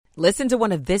Listen to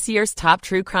one of this year's top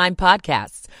true crime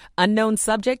podcasts. Unknown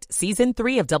Subject, Season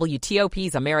 3 of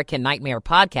WTOP's American Nightmare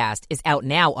podcast is out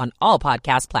now on all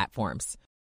podcast platforms.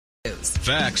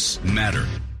 Facts matter.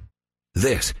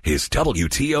 This is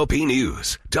WTOP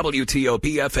News.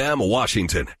 WTOP-FM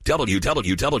Washington.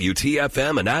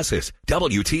 WWWT-FM Manassas.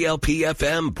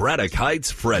 WTLP-FM Braddock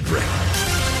Heights, Frederick.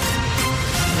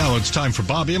 Now it's time for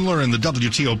Bob Imler in the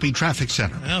WTOP Traffic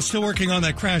Center. Now still working on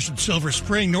that crash at Silver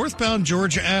Spring. Northbound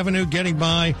Georgia Avenue getting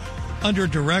by under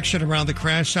direction around the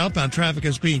crash. Southbound traffic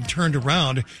is being turned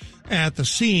around at the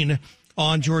scene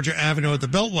on Georgia Avenue at the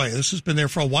Beltway. This has been there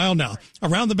for a while now.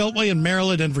 Around the Beltway in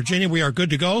Maryland and Virginia, we are good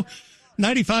to go.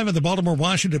 95 at the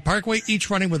Baltimore-Washington Parkway,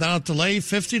 each running without delay.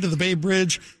 50 to the Bay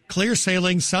Bridge, clear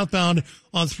sailing. Southbound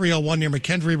on 301 near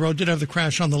McKendree Road. Did have the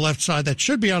crash on the left side. That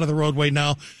should be out of the roadway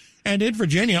now. And in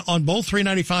Virginia, on both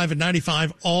 395 and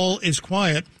 95, all is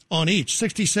quiet on each.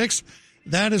 66,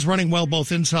 that is running well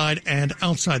both inside and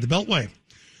outside the Beltway.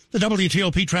 The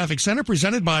WTOP Traffic Center,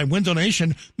 presented by Window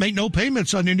Nation. Make no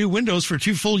payments on your new windows for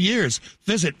 2 full years.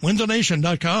 Visit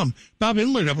windownation.com. Bob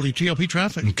Inler, WTOP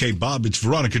Traffic. Okay, Bob, it's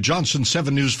Veronica Johnson,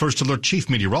 7 News First Alert Chief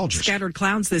Meteorologist. Scattered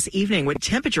clouds this evening with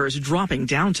temperatures dropping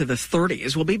down to the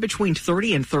 30s. Will be between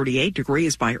 30 and 38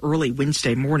 degrees by early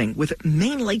Wednesday morning with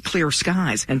mainly clear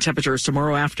skies. And temperatures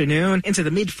tomorrow afternoon into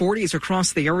the mid-40s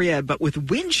across the area, but with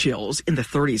wind chills in the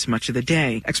 30s much of the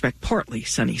day. Expect partly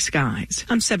sunny skies.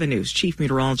 I'm 7 News Chief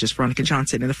Meteorologist Veronica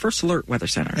Johnson in the First Alert Weather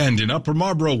Center. And in Upper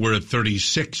Marlboro, we're at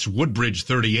 36, Woodbridge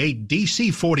 38, D.C.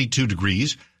 42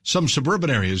 degrees. Some suburban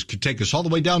areas could take us all the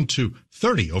way down to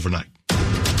 30 overnight.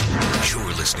 You're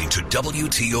listening to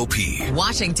WTOP,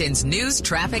 Washington's news,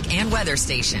 traffic, and weather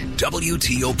station.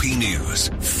 WTOP News.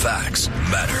 Facts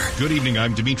matter. Good evening,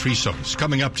 I'm Dimitri Sotis.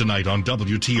 Coming up tonight on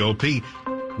WTOP,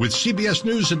 with CBS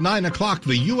News at 9 o'clock,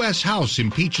 the U.S. House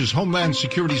impeaches Homeland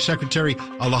Security Secretary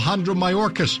Alejandro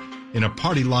Mayorkas in a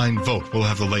party line vote. We'll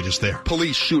have the latest there.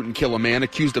 Police shoot and kill a man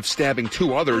accused of stabbing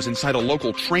 2 others inside a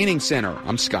local training center.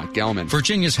 I'm Scott Gelman.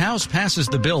 Virginia's House passes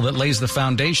the bill that lays the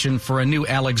foundation for a new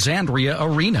Alexandria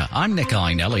arena. I'm Nick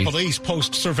Einelli. Police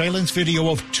post surveillance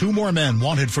video of 2 more men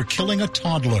wanted for killing a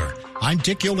toddler. I'm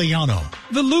Dick Iuliano.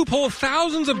 The loophole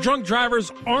thousands of drunk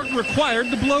drivers aren't required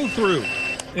to blow through.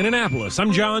 In Annapolis,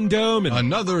 I'm John Doman.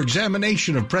 Another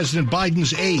examination of President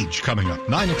Biden's age coming up,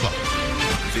 9 o'clock.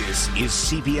 This is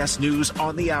CBS News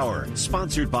on the Hour,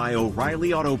 sponsored by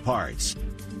O'Reilly Auto Parts.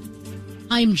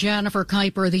 I'm Jennifer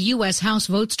Kuiper. The U.S. House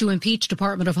votes to impeach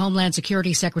Department of Homeland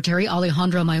Security Secretary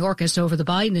Alejandro Mayorkas over the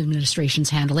Biden administration's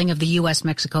handling of the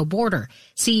U.S.-Mexico border.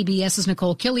 CBS's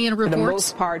Nicole Killian reports. For the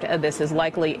most part, this is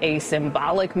likely a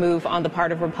symbolic move on the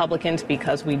part of Republicans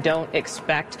because we don't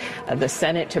expect the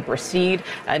Senate to proceed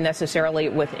necessarily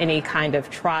with any kind of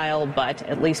trial. But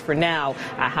at least for now,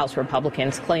 House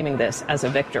Republicans claiming this as a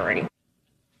victory.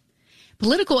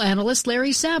 Political analyst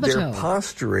Larry Sabato. They're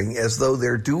posturing as though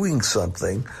they're doing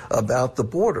something about the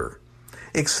border,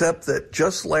 except that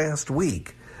just last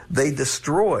week they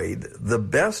destroyed the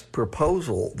best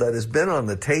proposal that has been on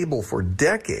the table for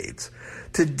decades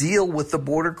to deal with the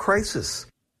border crisis.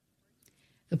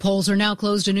 The polls are now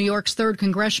closed in New York's 3rd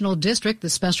congressional district. The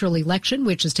special election,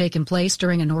 which has taken place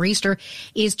during a nor'easter,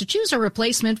 is to choose a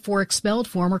replacement for expelled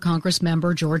former Congress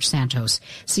member George Santos.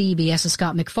 CBS's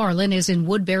Scott McFarlane is in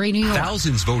Woodbury, New York.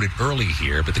 Thousands voted early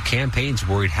here, but the campaign's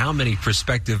worried how many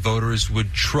prospective voters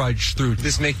would trudge through. Does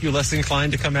this make you less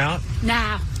inclined to come out?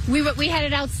 Nah. We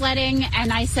headed out sledding,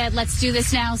 and I said, let's do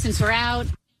this now since we're out.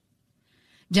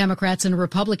 Democrats and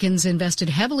Republicans invested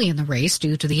heavily in the race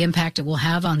due to the impact it will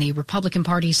have on the Republican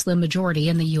Party's slim majority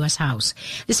in the U.S. House.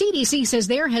 The CDC says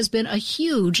there has been a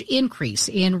huge increase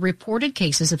in reported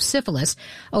cases of syphilis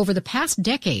over the past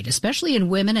decade, especially in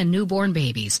women and newborn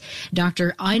babies.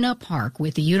 Dr. Ina Park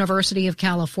with the University of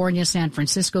California, San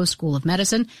Francisco School of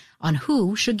Medicine on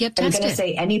who should get tested. I'm going to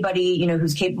say anybody,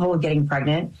 who's capable of getting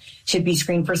pregnant should be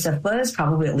screened for syphilis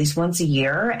probably at least once a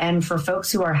year. And for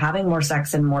folks who are having more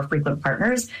sex and more frequent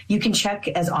partners, you can check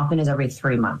as often as every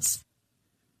 3 months.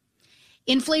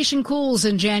 Inflation cools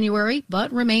in January,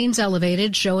 but remains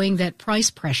elevated, showing that price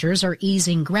pressures are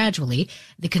easing gradually.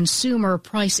 The Consumer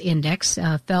Price Index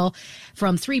fell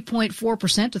from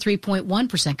 3.4% to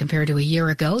 3.1% compared to a year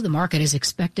ago. The market is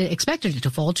expected it to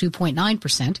fall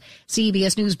 2.9%.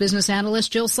 CBS News business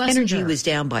analyst Jill Schlesinger. Energy was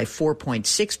down by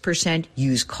 4.6%.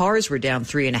 Used cars were down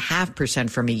 3.5%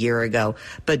 from a year ago.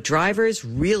 But drivers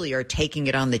really are taking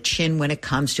it on the chin when it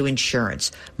comes to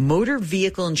insurance. Motor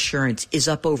vehicle insurance is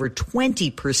up over 20%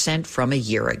 from a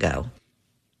year ago.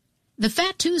 The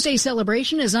Fat Tuesday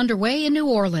celebration is underway in New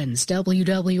Orleans.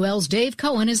 WWL's Dave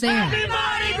Cohen is there.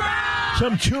 Mardi Gras!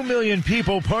 Some 2 million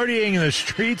people partying in the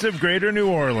streets of greater New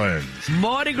Orleans.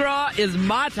 Mardi Gras is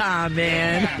my time,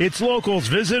 man. It's locals,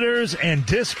 visitors, and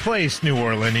displaced New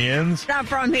Orleanians. I'm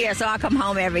from here, so I come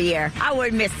home every year. I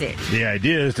wouldn't miss it. The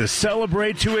idea is to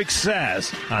celebrate to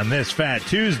excess on this Fat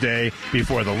Tuesday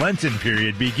before the Lenten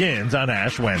period begins on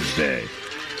Ash Wednesday.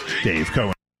 Dave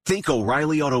Cohen. Think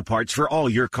O'Reilly Auto Parts for all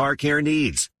your car care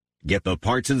needs. Get the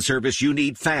parts and service you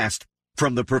need fast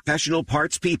from the professional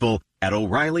parts people at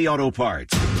O'Reilly Auto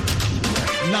Parts.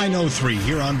 9:03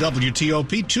 here on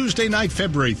WTOP, Tuesday night,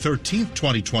 February 13th,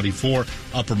 2024.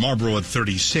 Upper Marlboro at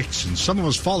 36, and some of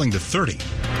us falling to 30.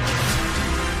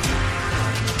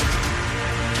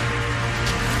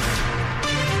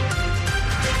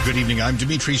 Good evening, I'm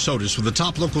Dimitri Sotis with the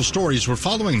top local stories we're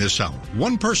following this hour.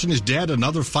 One person is dead,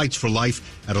 another fights for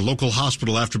life at a local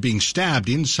hospital after being stabbed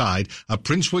inside a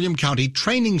Prince William County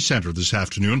training center this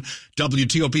afternoon.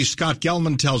 WTOP's Scott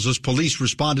Gelman tells us police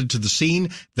responded to the scene,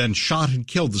 then shot and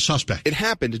killed the suspect. It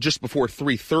happened just before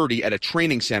 3:30 at a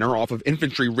training center off of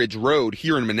Infantry Ridge Road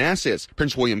here in Manassas.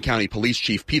 Prince William County Police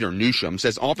Chief Peter Newsham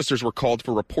says officers were called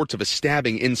for reports of a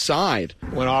stabbing inside.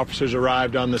 When officers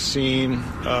arrived on the scene,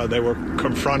 they were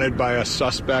confronted by a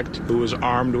suspect who was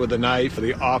armed with a knife.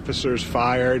 The officers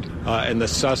fired, and the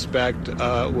suspect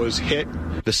was hit.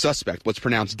 The suspect was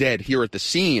pronounced dead here at the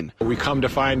scene. We come to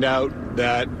find out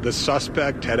that the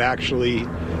suspect had actually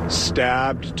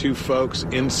stabbed two folks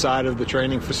inside of the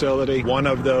training facility. One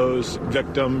of those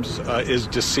victims is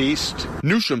deceased.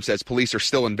 Newsham says police are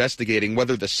still investigating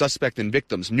whether the suspect and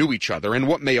victims knew each other and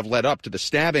what may have led up to the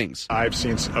stabbings. I've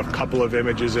seen a couple of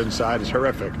images inside. It's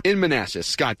horrific. In Manassas,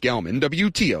 Scott Gelman,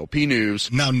 WTOP News.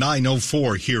 Now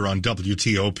 9:04 here on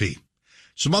WTOP.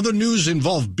 Some other news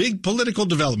involved big political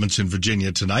developments in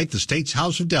Virginia tonight. The state's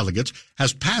House of Delegates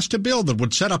has passed a bill that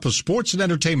would set up a sports and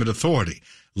entertainment authority,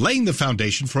 laying the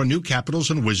foundation for a new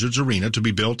Capitals and Wizards arena to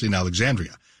be built in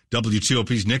Alexandria.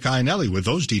 WTOP's Nick Iannelli with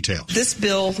those details. This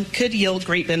bill could yield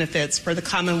great benefits for the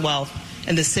Commonwealth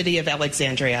and the city of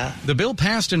Alexandria. The bill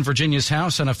passed in Virginia's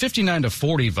House on a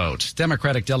 59-40 vote.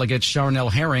 Democratic delegate Charnel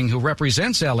Herring, who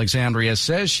represents Alexandria,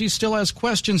 says she still has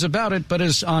questions about it, but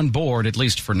is on board, at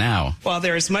least for now. While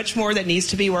there is much more that needs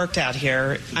to be worked out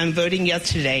here, I'm voting yes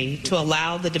today to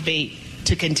allow the debate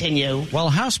to continue. While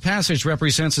House passage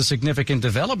represents a significant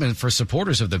development for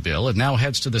supporters of the bill, it now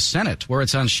heads to the Senate, where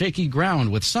it's on shaky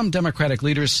ground, with some Democratic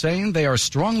leaders saying they are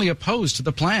strongly opposed to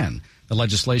the plan. The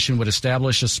legislation would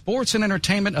establish a sports and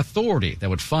entertainment authority that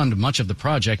would fund much of the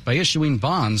project by issuing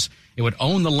bonds. It would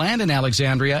own the land in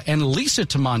Alexandria and lease it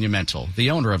to Monumental,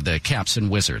 the owner of the Caps and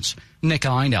Wizards. Nick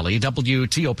Iannelli,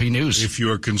 WTOP News. If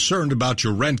you're concerned about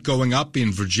your rent going up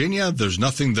in Virginia, there's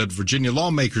nothing that Virginia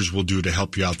lawmakers will do to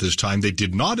help you out this time. They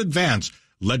did not advance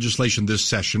legislation this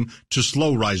session to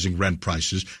slow rising rent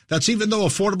prices. That's even though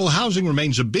affordable housing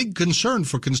remains a big concern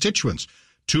for constituents.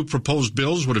 Two proposed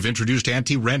bills would have introduced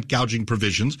anti-rent gouging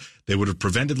provisions. They would have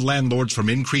prevented landlords from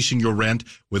increasing your rent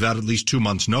without at least 2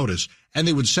 months' notice. And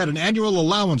they would set an annual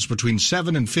allowance between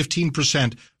 7 and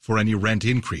 15% for any rent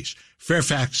increase.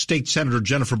 Fairfax State Senator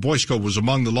Jennifer Boysko was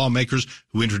among the lawmakers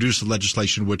who introduced the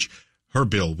legislation, which her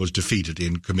bill was defeated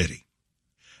in committee.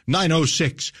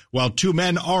 9:06. While 2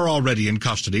 men are already in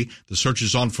custody, the search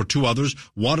is on for 2 others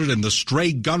wanted in the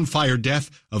stray gunfire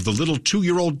death of the little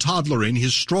 2-year-old toddler in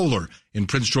his stroller in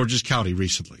Prince George's County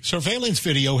recently. Surveillance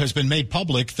video has been made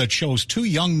public that shows 2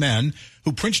 young men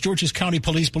who Prince George's County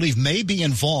police believe may be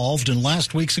involved in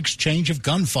last week's exchange of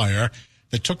gunfire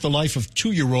that took the life of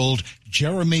 2-year-old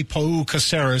Jeremy Pou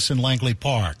Caceres in Langley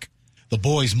Park. The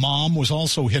boy's mom was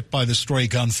also hit by the stray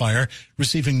gunfire,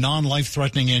 receiving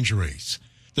non-life-threatening injuries.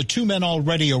 The 2 men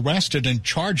already arrested and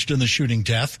charged in the shooting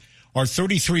death are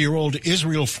 33-year-old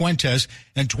Israel Fuentes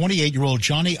and 28-year-old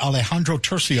Johnny Alejandro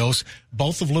Tercios,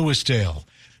 both of Lewisdale.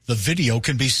 The video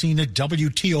can be seen at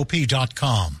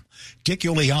WTOP.com. Dick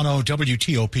Iuliano,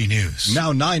 WTOP News.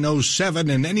 Now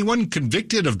 9:07, and anyone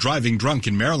convicted of driving drunk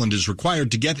in Maryland is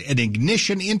required to get an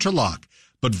ignition interlock.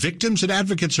 But victims and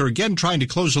advocates are again trying to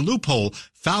close a loophole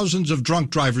thousands of drunk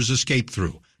drivers escape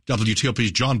through.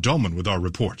 WTOP's John Doman with our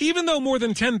report. Even though more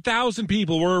than 10,000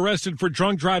 people were arrested for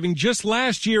drunk driving just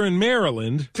last year in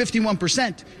Maryland,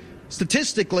 51%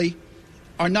 statistically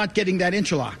are not getting that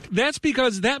interlock. That's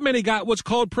because that many got what's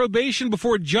called probation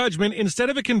before judgment instead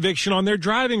of a conviction on their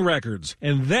driving records.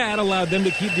 And that allowed them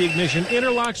to keep the ignition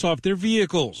interlocks off their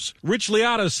vehicles. Rich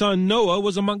Liotta's son Noah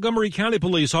was a Montgomery County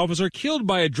police officer killed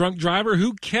by a drunk driver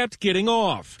who kept getting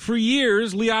off. For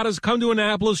years, Liotta's come to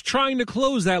Annapolis trying to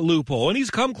close that loophole, and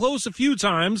he's come close a few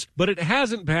times, but it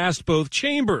hasn't passed both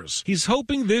chambers. He's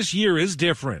hoping this year is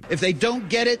different. If they don't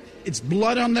get it, it's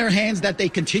blood on their hands that they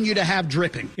continue to have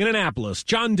dripping. In Annapolis,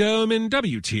 John Doman,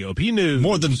 WTOP News.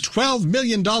 More than $12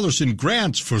 million in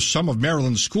grants for some of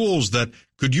Maryland's schools that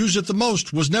could use it the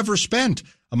most was never spent.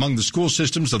 Among the school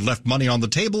systems that left money on the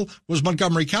table was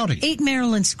Montgomery County. 8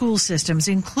 Maryland school systems,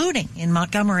 including in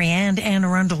Montgomery and Anne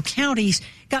Arundel counties,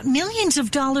 got millions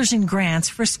of dollars in grants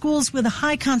for schools with a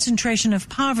high concentration of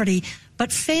poverty,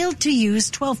 but failed to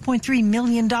use $12.3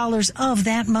 million of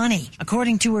that money.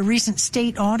 According to a recent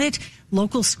state audit,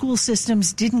 local school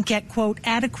systems didn't get, quote,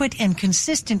 adequate and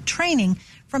consistent training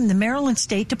from the Maryland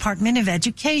State Department of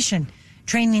Education.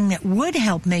 Training that would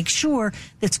help make sure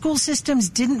that school systems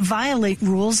didn't violate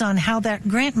rules on how that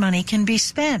grant money can be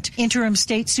spent. Interim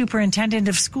State Superintendent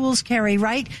of Schools Carrie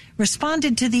Wright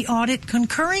responded to the audit,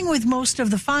 concurring with most of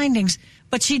the findings,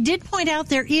 but she did point out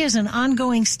there is an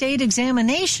ongoing state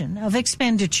examination of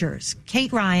expenditures.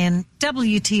 Kate Ryan,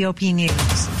 WTOP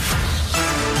News.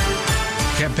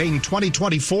 Campaign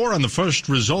 2024 and the first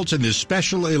results in this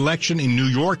special election in New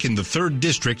York in the 3rd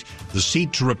District, the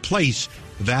seat to replace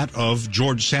that of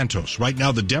George Santos. Right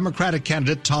now, the Democratic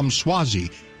candidate, Tom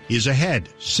Suozzi, is ahead,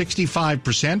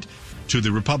 65% to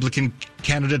the Republican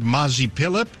candidate, Mazi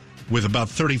Pilip, with about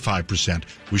 35%.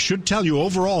 We should tell you,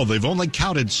 overall, they've only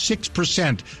counted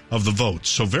 6% of the votes.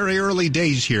 So very early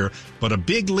days here, but a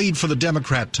big lead for the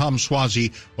Democrat, Tom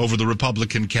Suozzi, over the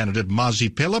Republican candidate, Mazi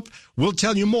Pilip. We'll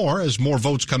tell you more as more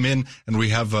votes come in and we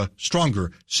have a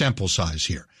stronger sample size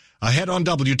here. Ahead on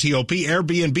WTOP,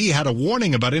 Airbnb had a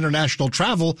warning about international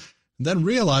travel, then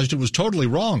realized it was totally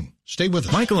wrong. Stay with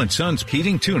us. Michael & Son's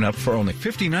heating tune-up for only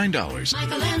 $59.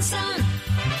 Michael & Son.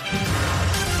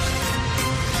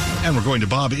 And we're going to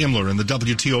Bob Imler in the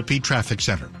WTOP Traffic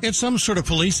Center. It's some sort of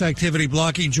police activity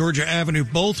blocking Georgia Avenue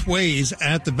both ways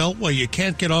at the Beltway. You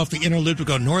can't get off the inner loop to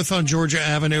go north on Georgia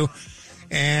Avenue,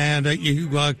 and you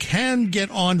can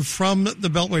get on from the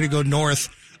Beltway to go north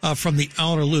from the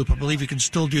outer loop. I believe you can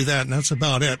still do that, and that's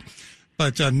about it.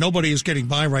 But nobody is getting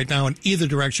by right now in either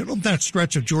direction on that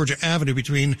stretch of Georgia Avenue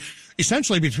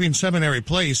essentially between Seminary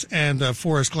Place and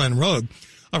Forest Glen Road.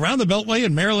 Around the Beltway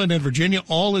in Maryland and Virginia,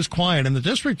 all is quiet. In the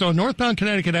district, though, northbound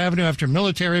Connecticut Avenue after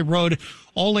Military Road,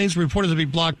 all lanes reported to be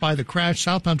blocked by the crash.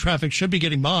 Southbound traffic should be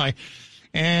getting by.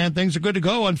 And things are good to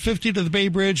go on 50 to the Bay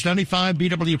Bridge, 95,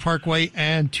 BW Parkway,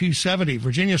 and 270.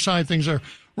 Virginia side, things are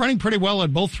running pretty well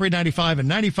on both 395 and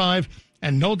 95,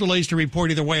 and no delays to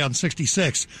report either way on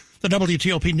 66. The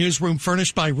WTOP newsroom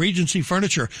furnished by Regency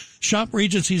Furniture. Shop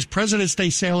Regency's President's Day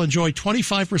sale. Enjoy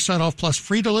 25% off plus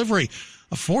free delivery.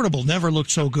 Affordable never looked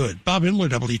so good. Bob Imler,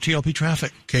 WTOP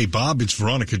Traffic. Okay, Bob, it's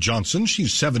Veronica Johnson.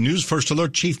 She's 7 News First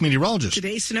Alert Chief Meteorologist.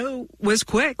 Today's snow was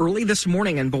quick early this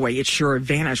morning, and boy, it sure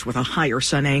vanished with a higher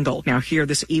sun angle. Now here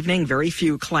this evening, very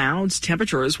few clouds.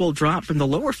 Temperatures will drop from the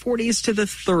lower 40s to the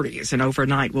 30s, and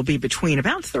overnight will be between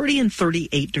about 30 and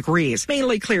 38 degrees.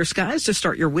 Mainly clear skies to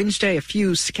start your Wednesday. A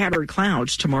few scattered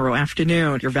clouds tomorrow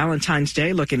afternoon. Your Valentine's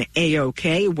Day looking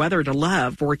A-OK. Weather to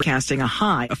love. Forecasting a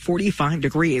high of 45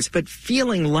 degrees, but feeling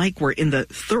like we're in the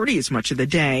 30s much of the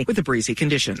day with the breezy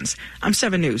conditions. I'm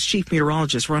 7 News Chief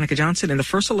Meteorologist Veronica Johnson in the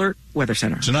First Alert Weather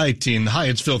Center. Tonight in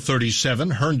Hyattsville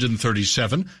 37, Herndon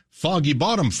 37, Foggy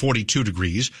Bottom 42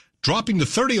 degrees, dropping to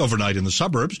 30 overnight in the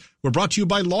suburbs. We're brought to you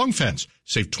by Long Fence.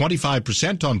 Save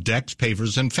 25% on decks,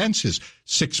 pavers, and fences.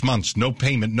 6 months, no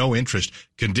payment, no interest.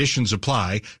 Conditions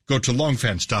apply. Go to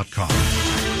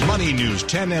longfence.com. Money News,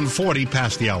 10 and 40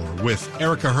 past the hour with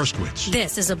Erica Herskowitz.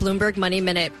 This is a Bloomberg Money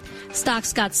Minute.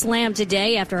 Stocks got slammed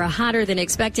today after a hotter than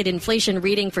expected inflation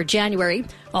reading for January.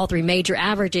 All 3 major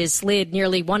averages slid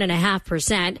nearly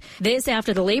 1.5%. This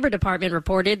after the Labor Department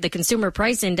reported the Consumer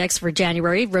Price Index for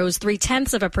January rose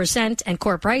 0.3%, and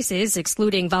core prices,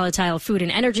 excluding volatile food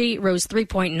and energy, rose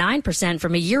 3.9%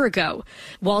 from a year ago.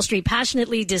 Wall Street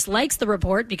passionately dislikes the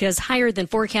report because higher than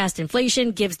forecast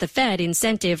inflation gives the Fed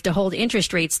incentive to hold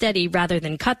interest rates stayed steady rather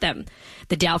than cut them.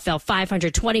 The Dow fell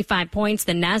 525 points.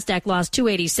 The Nasdaq lost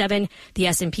 287. The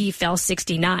S&P fell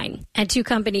 69. And two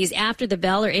companies after the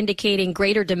bell are indicating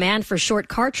greater demand for short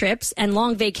car trips and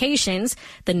long vacations.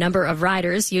 The number of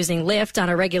riders using Lyft on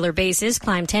a regular basis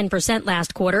climbed 10%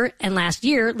 last quarter. And last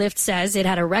year, Lyft says it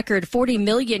had a record 40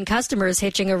 million customers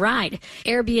hitching a ride.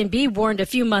 Airbnb warned a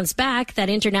few months back that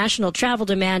international travel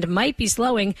demand might be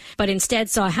slowing, but instead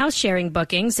saw house-sharing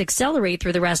bookings accelerate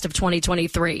through the rest of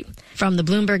 2023. From the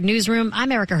Bloomberg Newsroom,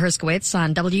 I'm Erica Herskowitz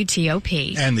on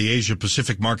WTOP. And the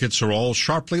Asia-Pacific markets are all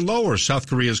sharply lower. South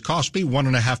Korea's Kospi,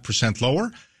 1.5%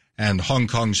 lower, and Hong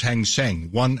Kong's Hang Seng,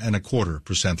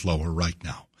 1.25% lower right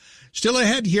now. Still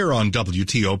ahead here on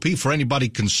WTOP. For anybody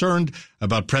concerned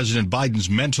about President Biden's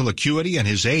mental acuity and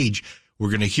his age, we're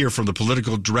going to hear from the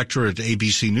political director at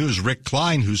ABC News, Rick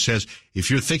Klein, who says if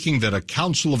you're thinking that a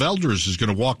council of elders is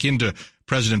going to walk into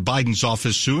President Biden's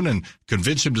office soon and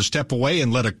convince him to step away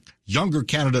and let a younger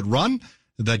candidate run,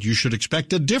 that you should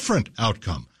expect a different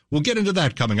outcome. We'll get into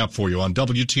that coming up for you on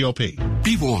WTOP.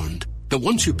 Be warned that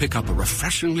once you pick up a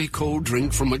refreshingly cold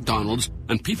drink from McDonald's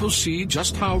and people see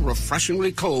just how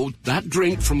refreshingly cold that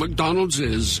drink from McDonald's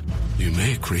is, you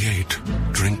may create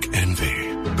drink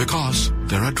envy. Because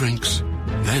there are drinks.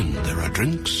 Then there are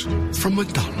drinks from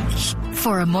McDonald's.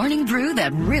 For a morning brew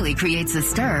that really creates a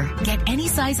stir, get any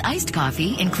size iced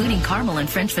coffee, including caramel and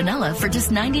French vanilla, for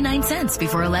just 99 cents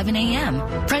before 11 a.m.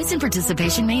 Price and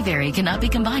participation may vary. Cannot be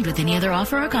combined with any other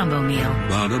offer or combo meal.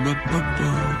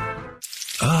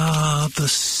 Ah, the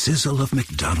sizzle of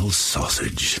McDonald's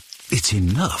sausage. It's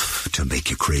enough to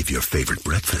make you crave your favorite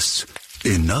breakfasts.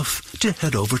 Enough to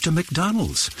head over to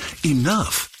McDonald's.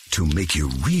 Enough to make you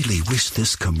really wish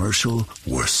this commercial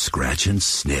were scratch and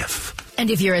sniff. And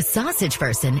if you're a sausage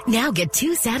person, now get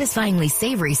 2 satisfyingly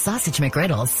savory sausage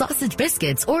McGriddles, sausage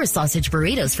biscuits, or sausage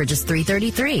burritos for just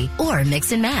 $3.33. Or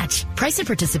mix and match. Price and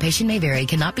participation may vary.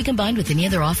 Cannot be combined with any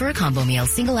other offer or combo meal.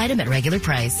 Single item at regular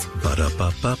price.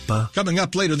 Ba-da-ba-ba-ba. Coming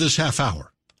up later this half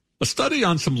hour. A study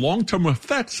on some long-term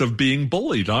effects of being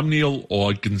bullied. I'm Neil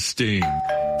Augenstein.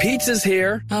 Pizza's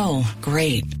here. Oh,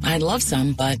 great. I'd love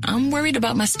some, but I'm worried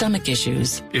about my stomach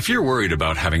issues. If you're worried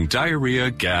about having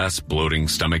diarrhea, gas, bloating,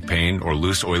 stomach pain, or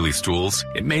loose, oily stools,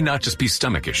 it may not just be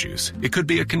stomach issues. It could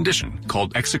be a condition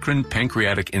called exocrine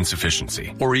pancreatic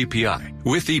insufficiency, or EPI.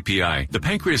 With EPI, the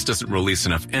pancreas doesn't release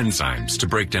enough enzymes to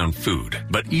break down food,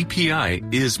 but EPI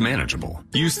is manageable.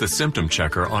 Use the symptom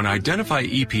checker on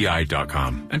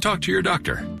identifyepi.com and talk to your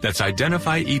doctor. That's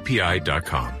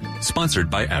identifyepi.com.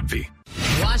 Sponsored by AbbVie.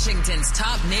 Washington's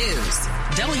top news,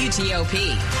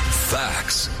 WTOP.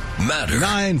 Facts matter.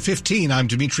 9:15, I'm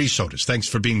Dimitri Sotis. Thanks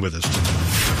for being with us today.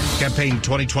 Campaign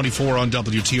 2024 on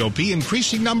WTOP.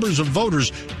 Increasing numbers of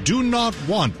voters do not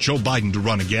want Joe Biden to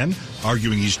run again,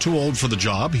 arguing he's too old for the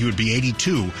job. He would be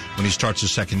 82 when he starts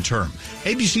his second term.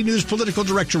 ABC News political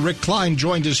director Rick Klein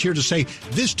joined us here to say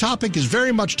this topic is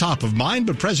very much top of mind,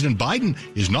 but President Biden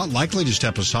is not likely to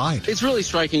step aside. It's really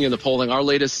striking in the polling. Our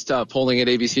latest polling at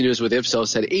ABC News with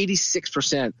Ipsos said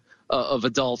 86% of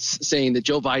adults saying that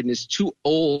Joe Biden is too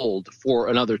old for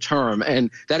another term.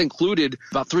 And that included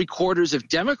about 3/4 of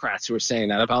Democrats who are saying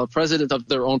that about the president of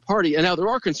their own party. And now there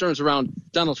are concerns around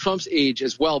Donald Trump's age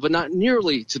as well, but not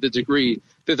nearly to the degree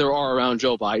that there are around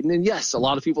Joe Biden. And yes, a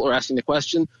lot of people are asking the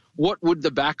question, what would the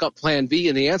backup plan be?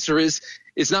 And the answer is,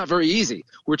 it's not very easy.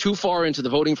 We're too far into the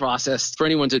voting process for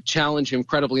anyone to challenge him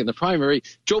credibly in the primary.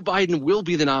 Joe Biden will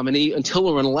be the nominee until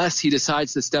or unless he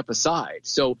decides to step aside.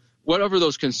 So whatever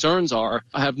those concerns are,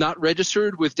 I have not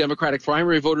registered with Democratic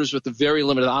primary voters with the very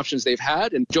limited options they've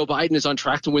had, and Joe Biden is on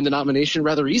track to win the nomination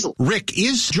rather easily. Rick,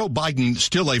 is Joe Biden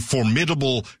still a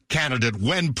formidable candidate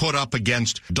when put up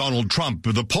against Donald Trump?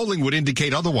 The polling would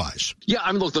indicate otherwise. Yeah,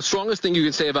 I mean, look, the strongest thing you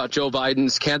can say about Joe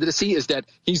Biden's candidacy is that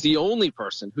he's the only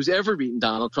person who's ever beaten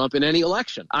Donald Trump in any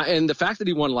election. And the fact that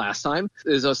he won last time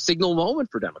is a signal moment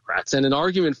for Democrats. And an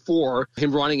argument for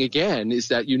him running again is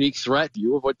that unique threat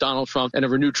view of what Donald Trump and a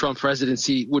renewed Trump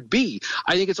presidency would be.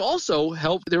 I think it's also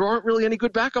helped. There aren't really any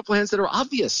good backup plans that are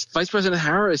obvious. Vice President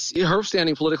Harris, her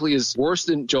standing politically is worse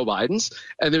than Joe Biden's,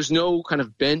 and there's no kind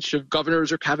of bench of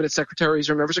governors or cabinet secretaries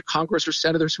or members of Congress or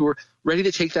senators who are ready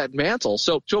to take that mantle.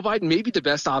 So Joe Biden may be the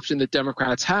best option that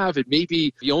Democrats have. It may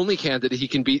be the only candidate he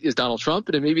can beat is Donald Trump,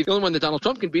 and it may be the only one that Donald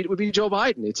Trump can beat would be Joe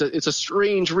Biden. It's a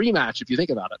strange rematch if you think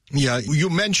about it. Yeah, you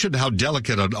mentioned how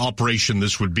delicate an operation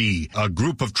this would be. A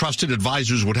group of trusted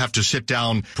advisors would have to sit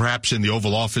down, perhaps in the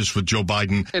Oval Office with Joe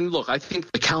Biden. And look, I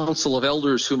think the council of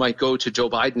elders who might go to Joe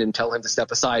Biden and tell him to step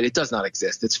aside, it does not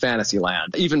exist. It's fantasy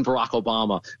land. Even Barack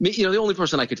Obama. The only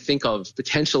person I could think of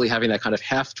potentially having that kind of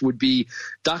heft would be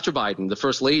Dr. Biden, the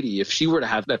First Lady, if she were to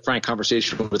have that frank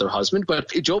conversation with her husband. But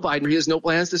Joe Biden, he has no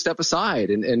plans to step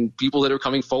aside. And people that are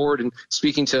coming forward and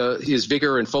speaking to his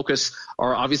vigor and focus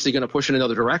are obviously going to push in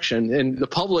another direction. And the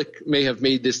public may have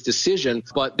made this decision,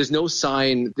 but there's no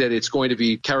sign that it's going to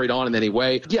be carried on in any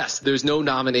way. Yes, there's no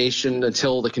nomination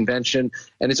until the convention,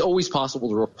 and it's always possible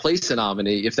to replace a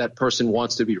nominee if that person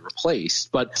wants to be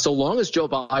replaced. But so long as Joe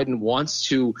Biden wants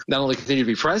to not only continue to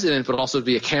be president, but also to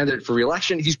be a candidate for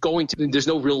re-election, he's going to. There's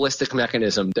no realistic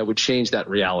mechanism that would change that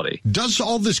reality. Does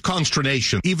all this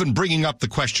consternation, even bringing up the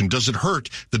question, does it hurt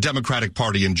the Democratic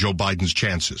Party and Joe Biden's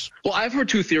chances? Well, I've heard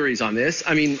two theories on this.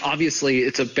 I mean, obviously,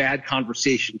 it's a bad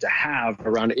conversation to have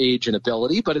around age and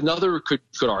ability, but another could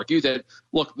argue that,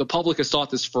 look, the public has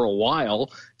thought this for a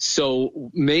while,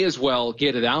 so may as well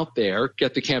get it out there,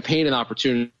 get the campaign an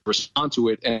opportunity to respond to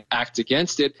it and act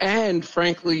against it, and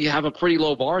frankly, have a pretty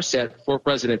low bar set for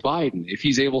President Biden. If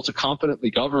he's able to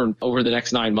competently govern over the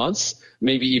next 9 months,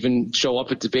 maybe even show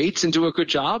up at debates and do a good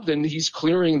job, then he's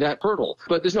clearing that hurdle.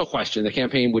 But there's no question the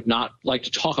campaign would not like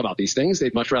to talk about these things.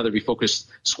 They'd much rather be focused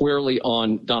squarely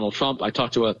on Donald Trump. I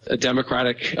talked to a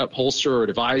Democratic pollster or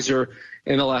advisor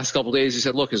in the last couple of days. He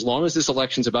said, look, as long as this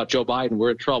election's about Joe Biden,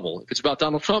 we're in trouble. If it's about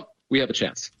Donald Trump, we have a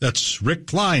chance. That's Rick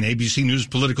Klein, ABC News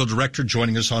political director,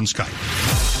 joining us on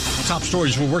Skype. Top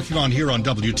stories we're working on here on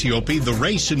WTOP. The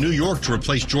race in New York to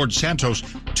replace George Santos,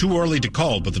 too early to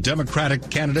call, but the Democratic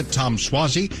candidate Tom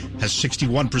Suozzi has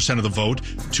 61% of the vote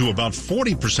to about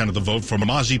 40% of the vote for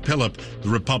Mazi Pilip, the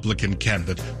Republican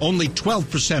candidate. Only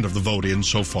 12% of the vote in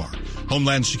so far.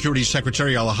 Homeland Security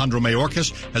Secretary Alejandro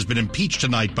Mayorkas has been impeached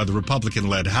tonight by the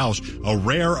Republican-led House, a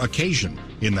rare occasion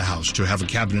in the House to have a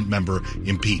cabinet member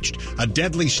impeached. A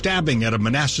deadly stabbing at a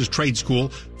Manassas trade school,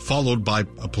 followed by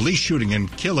a police shooting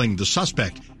and killing the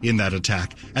suspect in that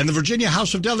attack. And the Virginia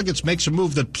House of Delegates makes a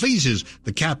move that pleases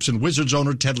the Caps and Wizards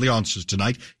owner Ted Leonsis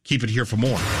tonight. Keep it here for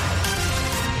more.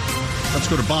 Let's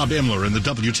go to Bob Imler in the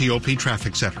WTOP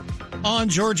Traffic Center. On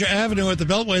Georgia Avenue at the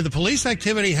Beltway, the police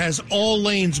activity has all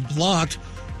lanes blocked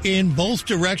in both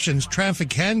directions.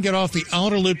 Traffic can get off the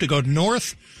outer loop to go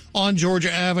north on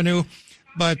Georgia Avenue,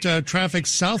 but traffic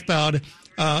southbound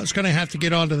is going to have to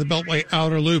get onto the Beltway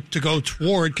outer loop to go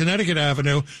toward Connecticut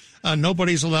Avenue.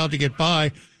 Nobody's allowed to get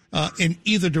by in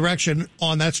either direction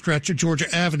on that stretch of Georgia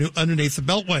Avenue underneath the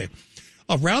Beltway.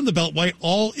 Around the Beltway,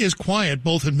 all is quiet,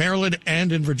 both in Maryland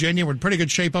and in Virginia. We're in pretty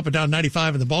good shape up and down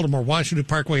 95 and the Baltimore-Washington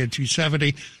Parkway at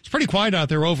 270. It's pretty quiet out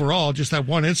there overall, just that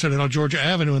one incident on Georgia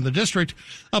Avenue in the district.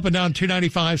 Up and down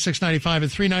 295, 695,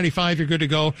 and 395, you're good to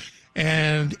go.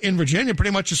 And in Virginia,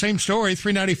 pretty much the same story,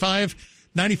 395,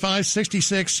 95,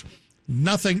 66,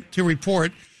 nothing to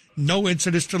report. No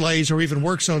incidents, delays, or even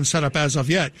work zone set up as of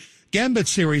yet. Gambit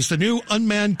series, the new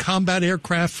unmanned combat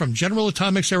aircraft from General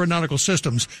Atomics Aeronautical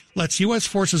Systems, lets U.S.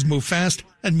 forces move fast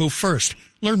and move first.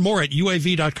 Learn more at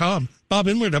UAV.com. Bob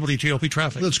Imler, WTOP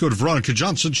Traffic. Let's go to Veronica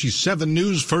Johnson. She's 7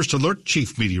 News First Alert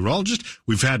Chief Meteorologist.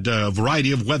 We've had a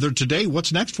variety of weather today.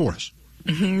 What's next for us?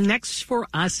 Next for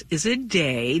us is a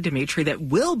day, Dimitri, that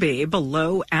will be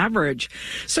below average.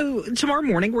 So tomorrow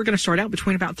morning, we're going to start out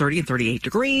between about 30 and 38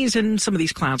 degrees, and some of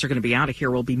these clouds are going to be out of here.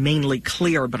 Will be mainly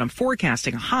clear, but I'm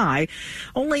forecasting a high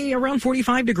only around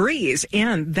 45 degrees,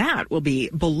 and that will be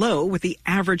below what the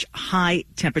average high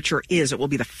temperature is. It will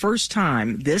be the first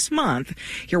time this month,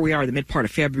 here we are in the mid part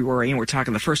of February, and we're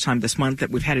talking the first time this month that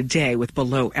we've had a day with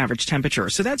below average temperature.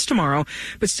 So that's tomorrow,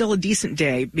 but still a decent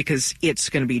day because it's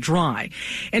going to be dry.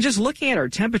 And just looking at our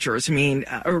temperatures, I mean,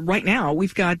 right now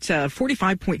we've got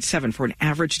 45.7 for an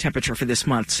average temperature for this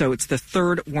month. So it's the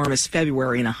third warmest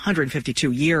February in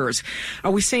 152 years.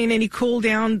 Are we seeing any cool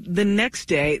down the next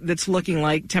day? That's looking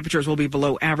like temperatures will be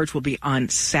below average will be on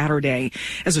Saturday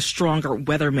as a stronger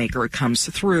weather maker comes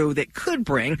through that could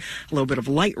bring a little bit of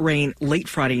light rain late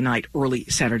Friday night, early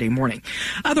Saturday morning.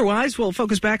 Otherwise, we'll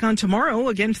focus back on tomorrow.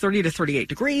 Again, 30 to 38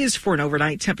 degrees for an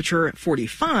overnight temperature,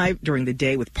 45 during the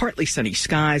day with partly sunny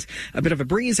skies. A bit of a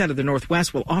breeze out of the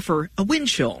northwest will offer a wind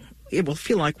chill. It will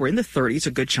feel like we're in the 30s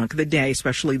a good chunk of the day,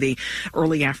 especially the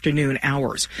early afternoon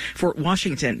hours. For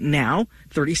Washington now,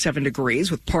 37 degrees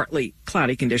with partly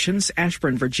cloudy conditions.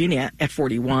 Ashburn, Virginia at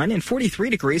 41 and 43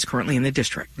 degrees currently in the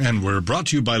district. And we're brought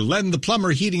to you by Len the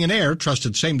Plumber Heating and Air,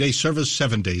 trusted same-day service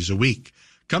 7 days a week.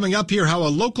 Coming up here, how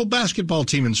a local basketball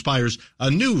team inspires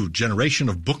a new generation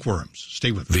of bookworms.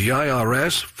 Stay with us. The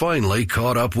IRS finally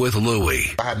caught up with Louie.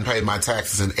 I hadn't paid my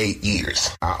taxes in 8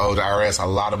 years. I owe the IRS a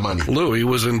lot of money. Louie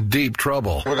was in deep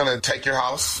trouble. We're going to take your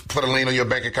house, put a lien on your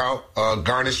bank account,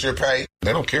 garnish your pay.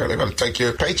 They don't care. They're going to take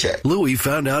your paycheck. Louie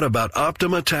found out about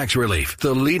Optima Tax Relief,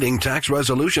 the leading tax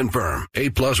resolution firm. A+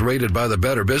 rated by the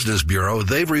Better Business Bureau,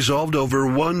 they've resolved over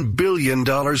 $1 billion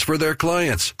for their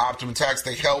clients. Optima Tax,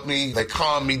 they help me. They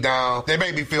calm me down. They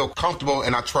make me feel comfortable,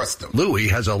 and I trust them. Louie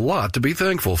has a lot to be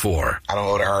thankful for. I don't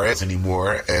owe the IRS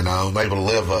anymore, and I'm able to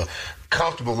live a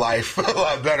comfortable life, a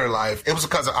lot better life. It was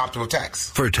because of Optima Tax.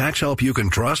 For tax help you can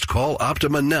trust, call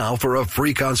Optima now for a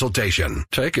free consultation.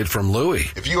 Take it from Louie.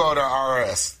 If you owe the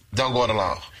IRS, don't go it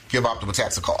alone. Give Optima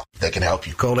Tax a call. They can help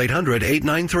you. Call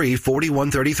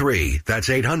 800-893-4133. That's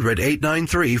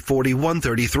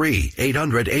 800-893-4133.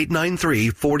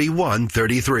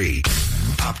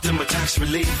 800-893-4133. Optima Tax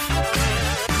Relief.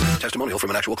 Testimonial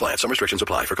from an actual client. Some restrictions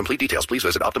apply. For complete details, please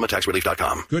visit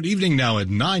OptimaTaxRelief.com. Good evening now at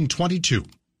 9:22.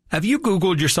 Have you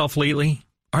Googled yourself lately?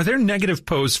 Are there negative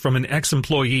posts from an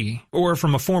ex-employee or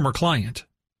from a former client?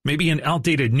 Maybe an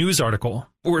outdated news article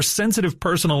or sensitive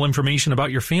personal information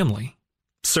about your family?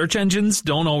 Search engines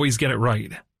don't always get it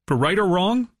right. For right or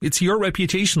wrong, it's your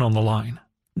reputation on the line.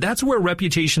 That's where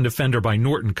Reputation Defender by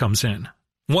Norton comes in.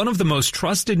 One of the most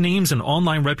trusted names in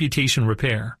online reputation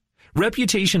repair,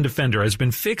 Reputation Defender has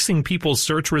been fixing people's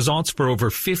search results for over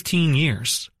 15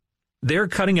 years. Their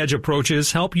cutting-edge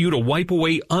approaches help you to wipe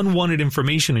away unwanted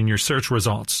information in your search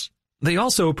results. They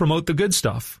also promote the good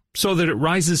stuff so that it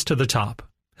rises to the top,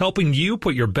 helping you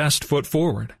put your best foot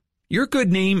forward. Your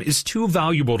good name is too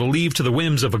valuable to leave to the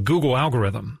whims of a Google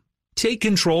algorithm. Take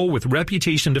control with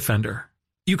Reputation Defender.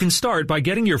 You can start by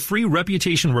getting your free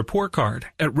reputation report card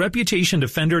at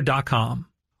reputationdefender.com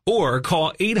or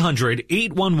call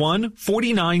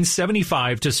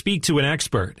 800-811-4975 to speak to an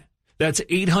expert. That's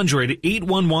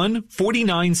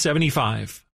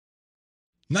 800-811-4975.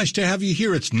 Nice to have you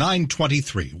here. It's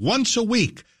 9:23. Once a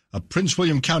week, a Prince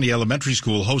William County elementary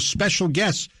school hosts special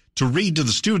guests to read to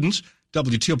the students.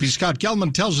 WTOP's Scott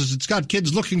Gelman tells us it's got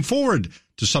kids looking forward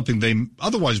to something they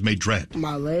otherwise may dread.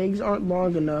 My legs aren't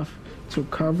long enough to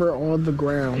cover all the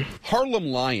ground. Harlem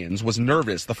Lyons was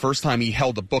nervous the first time he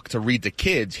held a book to read to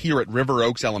kids here at River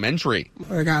Oaks Elementary.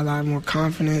 I got a lot more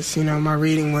confidence. My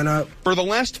reading went up. For the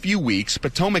last few weeks,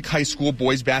 Potomac High School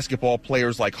boys basketball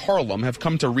players like Harlem have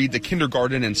come to read to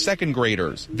kindergarten and second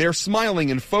graders. They're smiling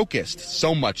and focused,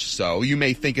 so much so you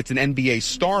may think it's an NBA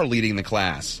star leading the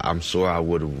class. I'm sure I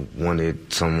would have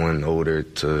wanted someone older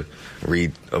to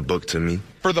read a book to me.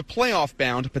 For the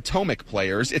playoff-bound Potomac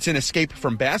players, it's an escape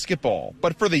from basketball.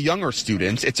 But for the younger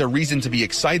students, it's a reason to be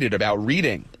excited about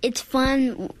reading. It's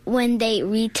fun when they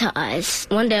read to us.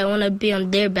 One day I want to be on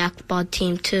their basketball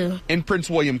team, too. In Prince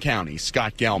William County,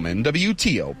 Scott Gelman,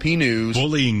 WTOP News.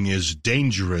 Bullying is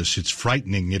dangerous. It's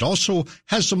frightening. It also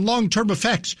has some long-term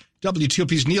effects.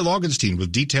 WTOP's Neil Augenstein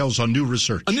with details on new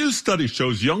research. A new study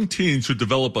shows young teens who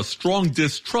develop a strong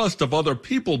distrust of other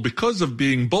people because of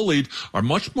being bullied are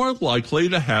much more likely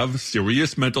to have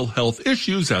serious mental health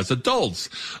issues as adults.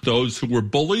 Those who were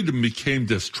bullied and became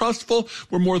distrustful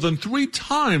were more than 3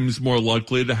 times more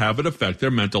likely to have it affect their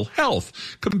mental health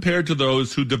compared to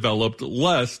those who developed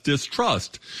less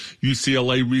distrust.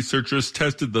 UCLA researchers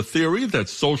tested the theory that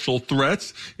social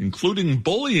threats, including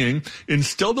bullying,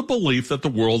 instill the belief that the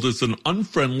world is an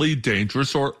unfriendly,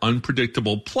 dangerous, or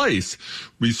unpredictable place.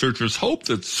 Researchers hope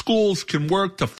that schools can work to